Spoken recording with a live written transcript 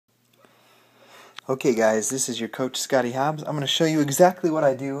Okay guys, this is your coach Scottie Hobbs. I'm going to show you exactly what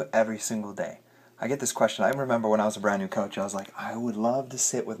I do every single day. I get this question. I remember when I was a brand new coach, I was like, I would love to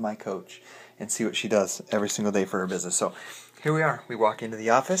sit with my coach and see what she does every single day for her business. So here we are. We walk into the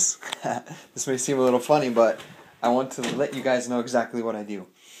office. This may seem a little funny, but I want to let you guys know exactly what I do.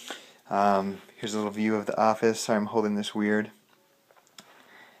 Here's a little view of the office. Sorry, I'm holding this weird.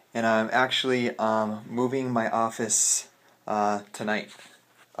 And I'm actually moving my office tonight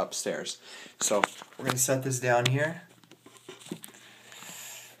upstairs. So we're going to set this down here.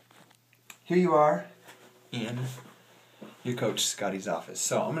 Here you are in your coach Scottie's office.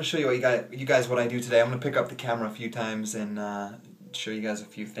 So I'm going to show you guys what I do today. I'm going to pick up the camera a few times and show you guys a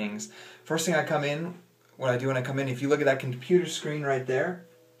few things. First thing what I do when I come in, if you look at that computer screen right there,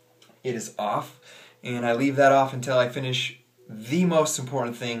 it is off, and I leave that off until I finish the most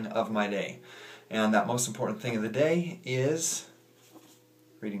important thing of my day. And that most important thing of the day is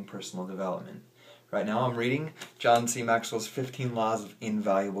reading personal development. Right now I'm reading John C. Maxwell's 15 Laws of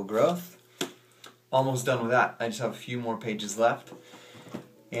Invaluable Growth. Almost done with that. I just have a few more pages left.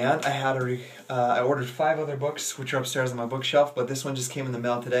 And I ordered 5 other books, which are upstairs on my bookshelf, but this one just came in the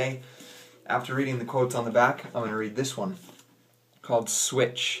mail today. After reading the quotes on the back, I'm going to read this one called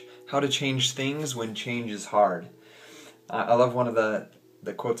Switch: How to Change Things When Change is Hard. I love one of the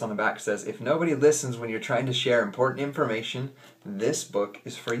quotes on the back. Says, if nobody listens when you're trying to share important information, this book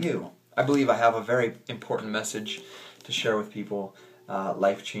is for you. I believe I have a very important message to share with people,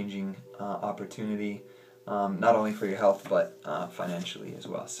 life-changing opportunity, not only for your health, but financially as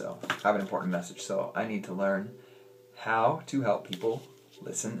well. So I have an important message, so I need to learn how to help people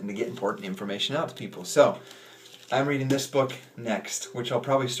listen and to get important information out to people. So I'm reading this book next, which I'll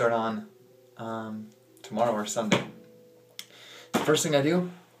probably start on tomorrow or Sunday. First thing I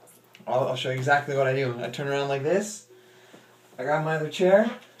do, I'll show you exactly what I do. I turn around like this, I grab my other chair,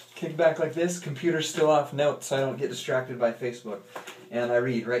 kick back like this, computer's still off note so I don't get distracted by Facebook, and I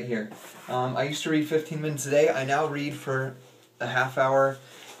read right here. I used to read 15 minutes a day. I now read for a half hour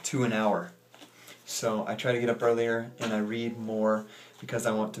to an hour. So I try to get up earlier and I read more because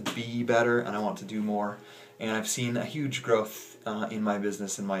I want to be better and I want to do more. And I've seen a huge growth in my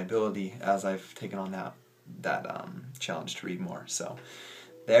business and my ability as I've taken on that challenge to read more. So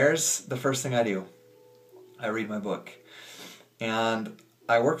there's the first thing I do. I read my book. And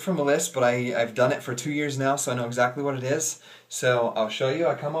I work from a list, but I've done it for 2 years now, so I know exactly what it is. So I'll show you.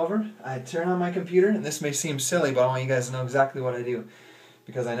 I come over, I turn on my computer, and this may seem silly, but I want you guys to know exactly what I do,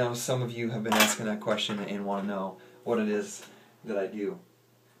 because I know some of you have been asking that question and want to know what it is that I do.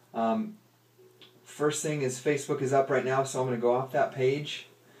 First thing is Facebook is up right now, so I'm going to go off that page.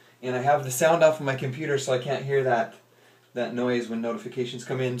 And I have the sound off of my computer so I can't hear that noise when notifications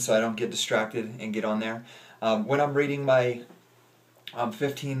come in, so I don't get distracted and get on there. When I'm reading my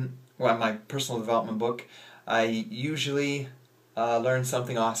my personal development book, I usually learn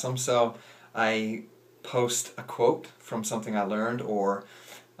something awesome. So I post a quote from something I learned, or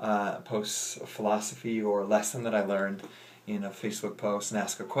post a philosophy or a lesson that I learned in a Facebook post, and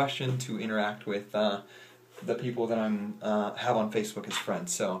ask a question to interact with the people that I'm have on Facebook as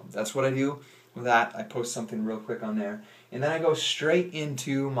friends. So that's what I do with that. I post something real quick on there, and then I go straight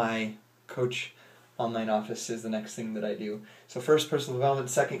into my coach online office is the next thing that I do. So first personal development,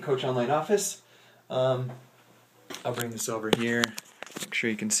 second coach online office. I'll bring this over here, make sure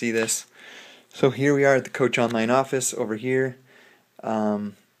you can see this. So here we are at the coach online office over here.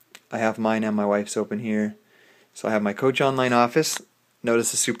 I have mine and my wife's open here. So I have my coach online office.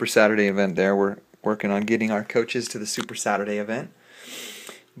 Notice the Super Saturday event there. We're working on getting our coaches to the Super Saturday event.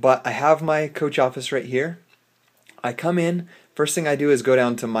 But I have my coach office right here. I come in, first thing I do is go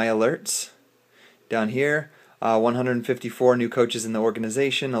down to my alerts. Down here, 154 new coaches in the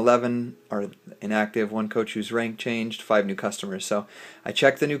organization, 11 are inactive, 1 coach whose rank changed, 5 new customers. So I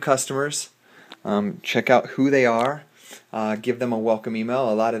check the new customers, check out who they are, give them a welcome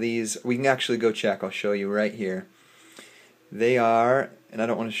email. A lot of these, we can actually go check. I'll show you right here. They are, and I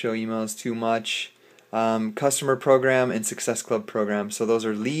don't want to show emails too much, customer program and Success Club program. So those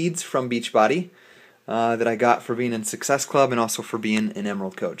are leads from Beachbody that I got for being in Success Club and also for being an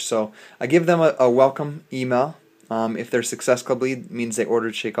Emerald Coach. So I give them a welcome email. If their Success Club lead, it means they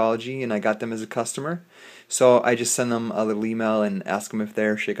ordered Shakeology and I got them as a customer. So I just send them a little email and ask them if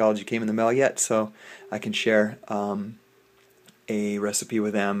their Shakeology came in the mail yet, so I can share a recipe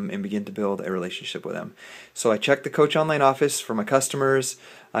with them and begin to build a relationship with them. So I check the coach online office for my customers.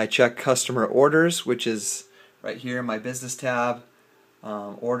 I check customer orders, which is right here in my business tab.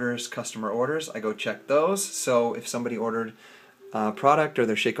 Orders, customer orders, I go check those. So if somebody ordered a product or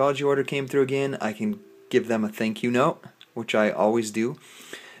their Shakeology order came through again, I can give them a thank you note, which I always do.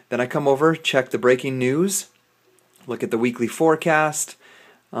 Then I come over, check the breaking news, look at the weekly forecast,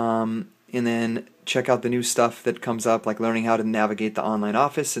 and then check out the new stuff that comes up, like learning how to navigate the online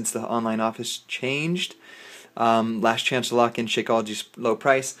office since the online office changed. Last chance to lock in Shakeology's low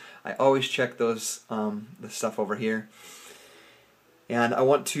price. I always check those the stuff over here. And I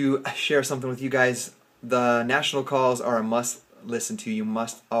want to share something with you guys. The national calls are a must listen to. You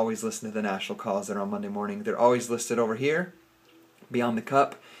must always listen to the national calls that are on Monday morning. They're always listed over here, Beyond the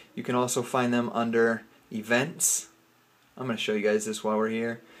Cup. You can also find them under events. I'm going to show you guys this while we're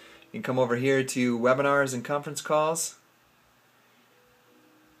here. You can come over here to webinars and conference calls.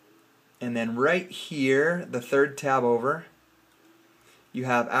 And then right here, the third tab over, you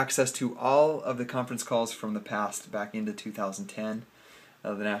have access to all of the conference calls from the past, back into 2010.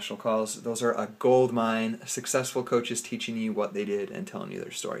 The national calls. Those are a gold mine. Successful coaches teaching you what they did and telling you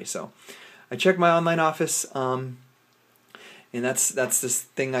their story. So I check my online office, and that's this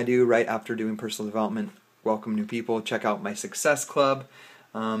thing I do right after doing personal development. Welcome new people. Check out my Success Club.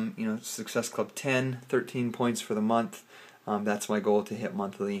 Success Club 10, 13 points for the month. That's my goal to hit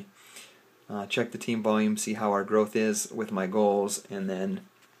monthly. Check the team volume, see how our growth is with my goals, and then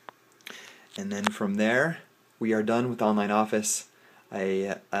from there we are done with online office.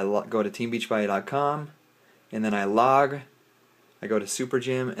 I go to teambeachbody.com, and then I go to Super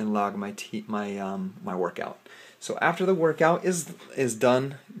Gym and log my workout. So after the workout is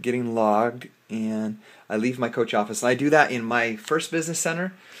done getting logged, and I leave my coach office. And I do that in my first business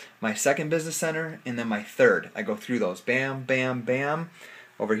center, my second business center, and then my third. I go through those. Bam, bam, bam.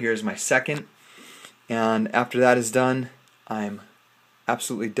 Over here is my second. And after that is done, I'm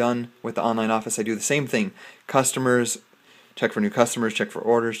absolutely done with the online office. I do the same thing. Customers, check for new customers, check for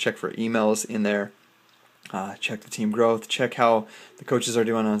orders, check for emails in there. Check the team growth, check how the coaches are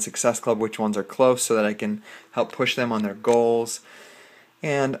doing on Success Club, which ones are close so that I can help push them on their goals.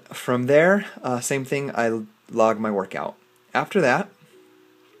 And from there, same thing, I log my workout. After that,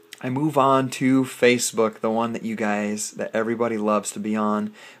 I move on to Facebook, the one that everybody loves to be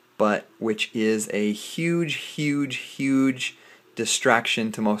on, but which is a huge, huge, huge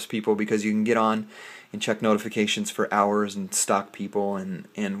distraction to most people, because you can get on and check notifications for hours and stalk people,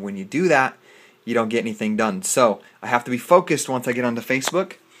 and when you do that, you don't get anything done. So I have to be focused once I get onto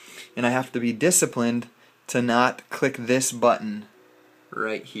Facebook, and I have to be disciplined to not click this button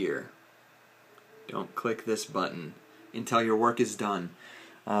right here. Don't click this button until your work is done.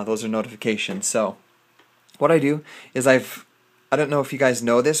 Those are notifications. So what I do is I don't know if you guys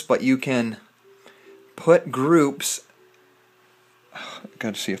know this, but you can put groups. I've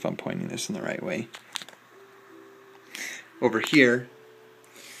got to see if I'm pointing this in the right way. Over here,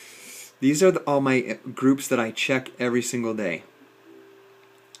 these are all my groups that I check every single day.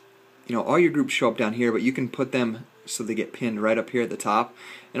 All your groups show up down here, but you can put them so they get pinned right up here at the top.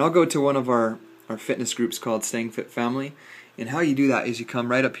 And I'll go to one of our fitness groups called Staying Fit Family. And how you do that is you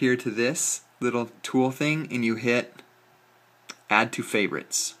come right up here to this little tool thing and you hit Add to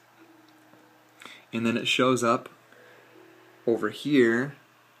Favorites. And then it shows up over here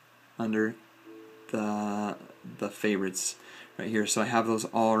under the favorites right here. So I have those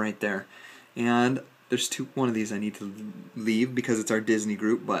all right there. And there's one of these I need to leave because it's our Disney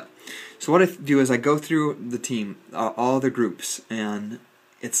group. So what I do is I go through the team, all the groups, and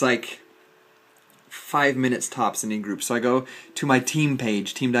it's like 5 minutes tops in a group. So I go to my team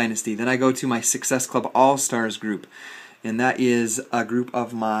page, Team Dynasty. Then I go to my Success Club All-Stars group, and that is a group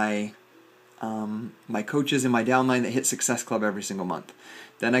of my coaches in my downline that hit Success Club every single month.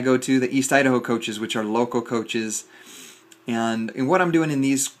 Then I go to the East Idaho coaches, which are local coaches. And what I'm doing in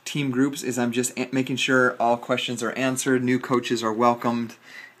these team groups is I'm just making sure all questions are answered, new coaches are welcomed,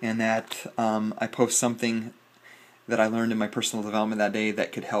 and that I post something that I learned in my personal development that day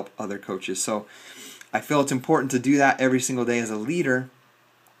that could help other coaches. So I feel it's important to do that every single day as a leader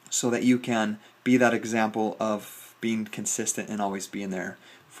so that you can be that example of being consistent and always being there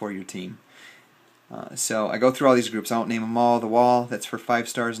for your team. So I go through all these groups. I won't name them all. The Wall, that's for 5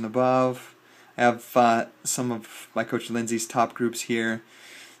 stars and above. I have some of my Coach Lindsay's top groups here.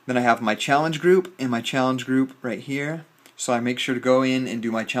 Then I have my challenge group and my challenge group right here. So I make sure to go in and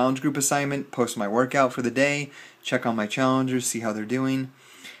do my challenge group assignment, post my workout for the day, check on my challengers, see how they're doing.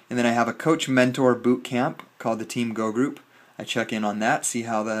 And then I have a coach mentor boot camp called the Team Go group. I check in on that, see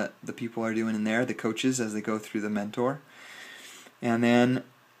how the people are doing in there, the coaches, as they go through the mentor. And then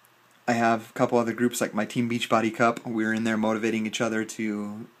I have a couple other groups like my Team Beachbody Cup. We're in there motivating each other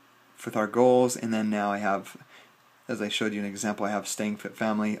with our goals. And then now I have, as I showed you an example, I have Staying Fit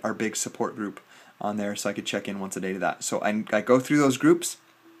Family, our big support group on there, so I could check in once a day to that. So I go through those groups,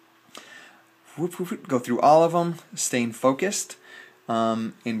 go through all of them, staying focused.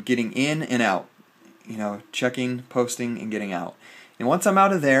 and getting in and out. Checking, posting, and getting out. And once I'm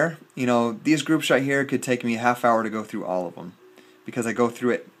out of there, these groups right here could take me a half hour to go through all of them, because I go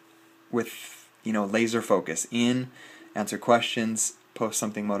through it with, laser focus. In, answer questions, post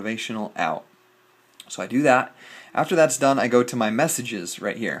something motivational, out. So I do that. After that's done, I go to my messages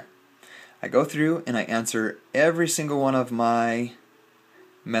right here. I go through and I answer every single one of my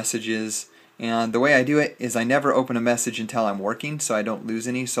messages. And the way I do it is I never open a message until I'm working, so I don't lose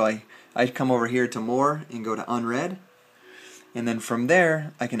any. So I come over here to more and go to unread. And then from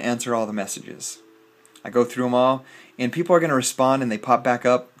there, I can answer all the messages. I go through them all, and people are going to respond, and they pop back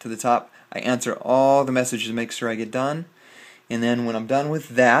up to the top. I answer all the messages to make sure I get done. And then when I'm done with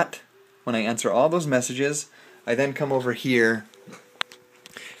that, when I answer all those messages, I then come over here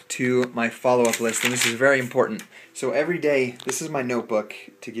to my follow-up list, and this is very important. So every day, this is my notebook,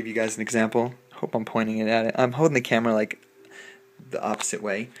 to give you guys an example. I hope I'm pointing it at it. I'm holding the camera like the opposite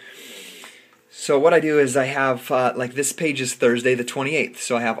way. So what I do is I have, like this page is Thursday the 28th,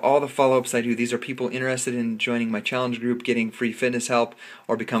 so I have all the follow-ups I do. These are people interested in joining my challenge group, getting free fitness help,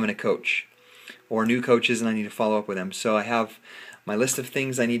 or becoming a coach, or new coaches, and I need to follow up with them. So I have my list of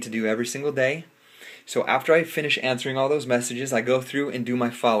things I need to do every single day. So after I finish answering all those messages, I go through and do my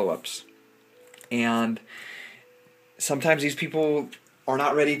follow-ups. And sometimes these people are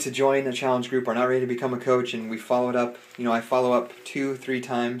not ready to join a challenge group, are not ready to become a coach, and we follow it up. I follow up 2-3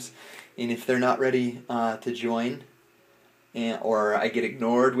 times. And if they're not ready to join, or I get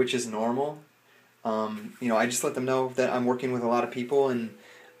ignored, which is normal, I just let them know that I'm working with a lot of people, and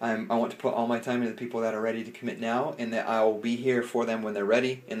I want to put all my time into the people that are ready to commit now, and that I will be here for them when they're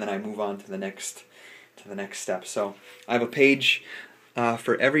ready, and then I move on to the next step. So I have a page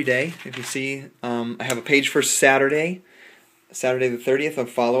for every day. If you see, I have a page for Saturday the 30th, of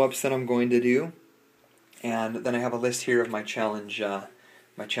follow-ups that I'm going to do, and then I have a list here of my challenge.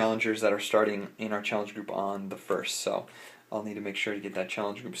 My challengers that are starting in our challenge group on the 1st, so I'll need to make sure to get that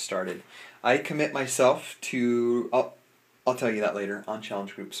challenge group started. I commit myself to, I'll tell you that later on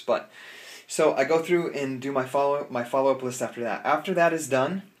challenge groups, but so I go through and do my follow-up list after that. After that is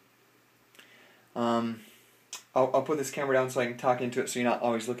done, I'll put this camera down so I can talk into it so you're not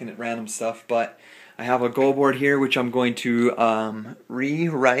always looking at random stuff, but I have a goal board here which I'm going to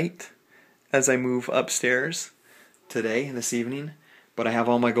rewrite as I move upstairs this evening. But I have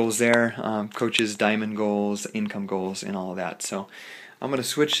all my goals there, coaches, diamond goals, income goals, and all of that. So I'm going to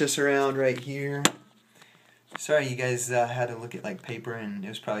switch this around right here. Sorry you guys had to look at like paper, and it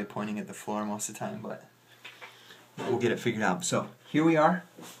was probably pointing at the floor most of the time, but we'll get it figured out. So here we are.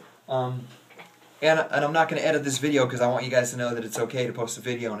 And I'm not going to edit this video because I want you guys to know that it's okay to post a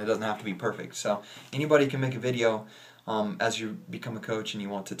video and it doesn't have to be perfect. So anybody can make a video as you become a coach and you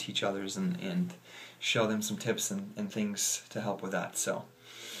want to teach others and show them some tips and things to help with that. So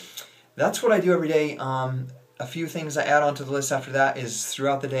that's what I do every day. A few things I add onto the list after that is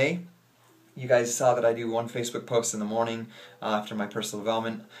throughout the day. You guys saw that I do one Facebook post in the morning after my personal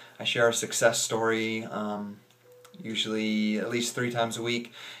development. I share a success story, usually at least 3 times a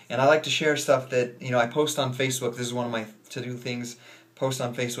week. And I like to share stuff that, I post on Facebook. This is one of my to-do things. Post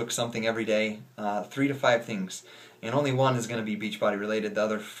on Facebook something every day, 3 to 5 things. And only one is going to be Beachbody related. The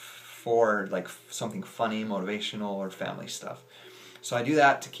other 4 like something funny, motivational, or family stuff. So I do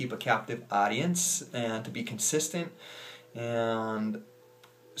that to keep a captive audience and to be consistent. And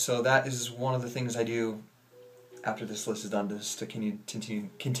so that is one of the things I do after this list is done, just to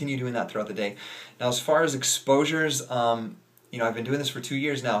continue doing that throughout the day. Now, as far as exposures, I've been doing this for 2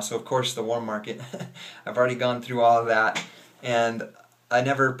 years now, so of course the warm market, I've already gone through all of that, and I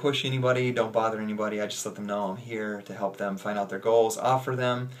never push anybody, don't bother anybody. I just let them know I'm here to help them find out their goals, offer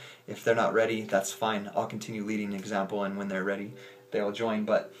them. If they're not ready, that's fine. I'll continue leading an example, and when they're ready, they'll join.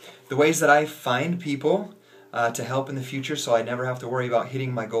 But the ways that I find people to help in the future, so I never have to worry about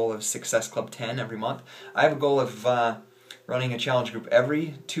hitting my goal of Success Club 10 every month. I have a goal of running a challenge group.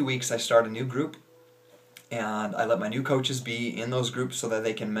 Every 2 weeks I start a new group, and I let my new coaches be in those groups so that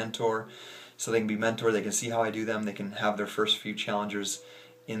they can mentor, so they can be mentored, they can see how I do them, they can have their first few challengers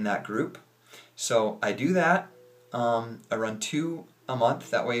in that group. So I do that. I run 2 a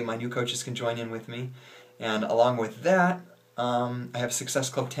month, that way my new coaches can join in with me. And along with that, I have Success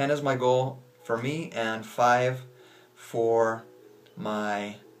Club 10 as my goal for me, and 5 for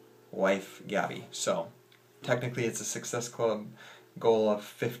my wife, Gabby. So technically it's a Success Club goal of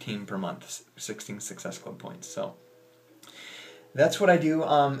 15 per month, 16 Success Club points. So that's what I do.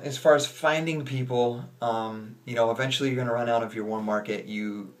 As far as finding people, eventually you're going to run out of your warm market.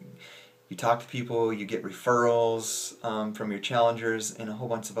 You talk to people, you get referrals from your challengers and a whole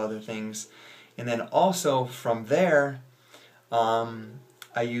bunch of other things. And then also from there,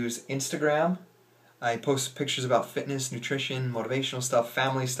 I use Instagram. I post pictures about fitness, nutrition, motivational stuff,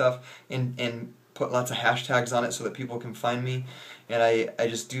 family stuff, and put lots of hashtags on it so that people can find me. And I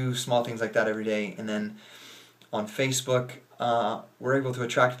just do small things like that every day. And then on Facebook, we're able to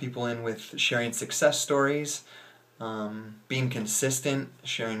attract people in with sharing success stories, being consistent,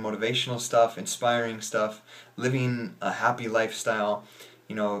 sharing motivational stuff, inspiring stuff, living a happy lifestyle,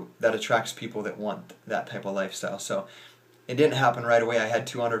 that attracts people that want that type of lifestyle. So it didn't happen right away. I had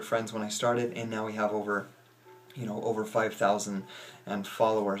 200 friends when I started, and now we have over 5,000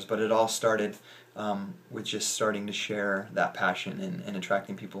 followers. But it all started with just starting to share that passion and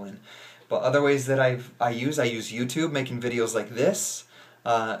attracting people in. But other ways that I use YouTube, making videos like this.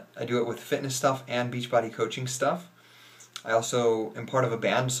 I do it with fitness stuff and Beachbody coaching stuff. I also am part of a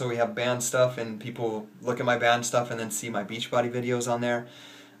band, so we have band stuff, and people look at my band stuff and then see my Beachbody videos on there.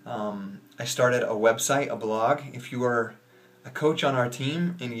 I started a website, a blog. If you are a coach on our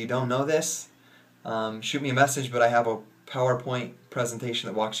team and you don't know this, shoot me a message, but I have a PowerPoint presentation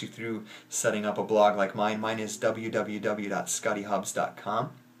that walks you through setting up a blog like mine. Mine is www.scottiehobbs.com.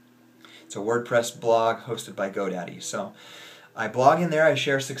 It's a WordPress blog hosted by GoDaddy. So I blog in there. I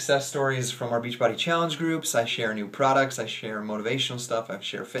share success stories from our Beachbody Challenge groups. I share new products. I share motivational stuff. I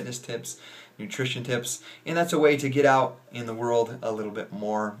share fitness tips, nutrition tips, and that's a way to get out in the world a little bit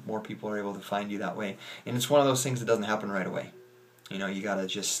more. More people are able to find you that way. And it's one of those things that doesn't happen right away. You got to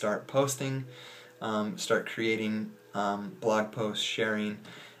just start posting, start creating blog posts, sharing,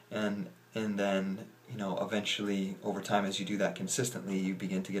 and then eventually over time, as you do that consistently, you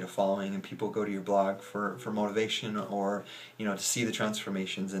begin to get a following, and people go to your blog for motivation, or to see the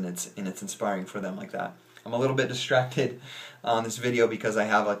transformations, and it's inspiring for them like that. I'm a little bit distracted on this video because I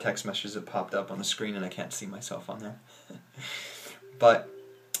have a text message that popped up on the screen and I can't see myself on there. But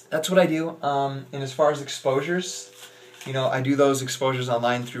that's what I do. And as far as exposures, I do those exposures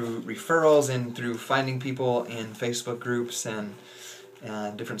online through referrals and through finding people in Facebook groups and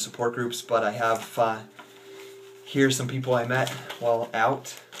different support groups. But I have here's some people I met while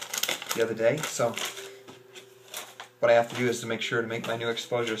out the other day. So what I have to do is to make sure to make my new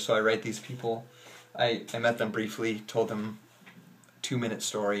exposure. So I write these people. I met them briefly, told them a 2-minute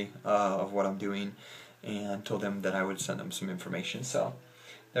story of what I'm doing, and told them that I would send them some information. So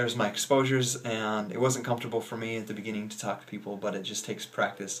there's my exposures, and it wasn't comfortable for me at the beginning to talk to people, but it just takes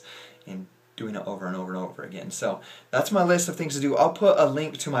practice in doing it over and over and over again. So that's my list of things to do. I'll put a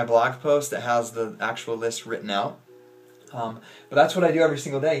link to my blog post that has the actual list written out. But that's what I do every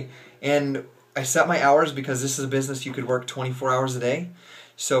single day. And I set my hours because this is a business you could work 24 hours a day.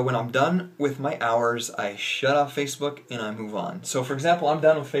 So when I'm done with my hours, I shut off Facebook and I move on. So for example, I'm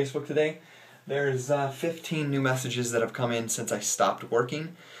done with Facebook today. There's 15 new messages that have come in since I stopped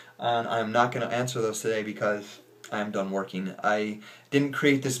working. And I'm not going to answer those today because I'm done working. I didn't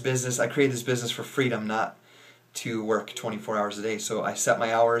create this business. I created this business for freedom, not to work 24 hours a day. So I set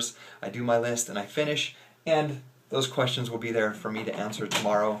my hours, I do my list, and I finish. And those questions will be there for me to answer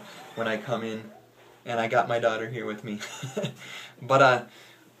tomorrow when I come in. And I got my daughter here with me. But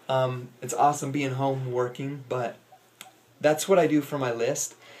it's awesome being home working, but that's what I do for my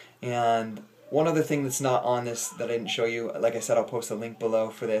list. And one other thing that's not on this that I didn't show you, like I said, I'll post a link below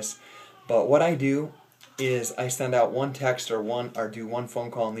for this. But what I do is I send out one text or do one phone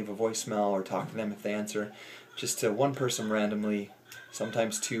call and leave a voicemail or talk to them if they answer, just to one person randomly,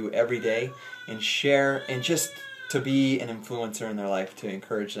 sometimes two every day, and share, and just to be an influencer in their life, to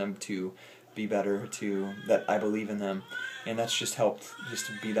encourage them to be better, that I believe in them. And that's just helped just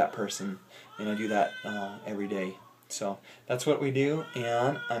to be that person, and I do that every day. So that's what we do,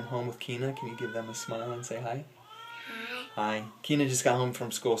 and I'm home with Keena. Can you give them a smile and say hi? Hi. Hi. Keena just got home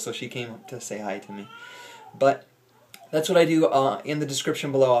from school, so she came up to say hi to me. But that's what I do. In the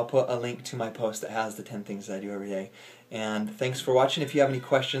description below, I'll put a link to my post that has the 10 things that I do every day. And thanks for watching. If you have any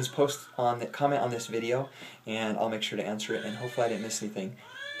questions, comment on this video, and I'll make sure to answer it, and hopefully I didn't miss anything.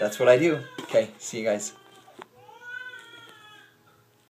 That's what I do. Okay, see you guys.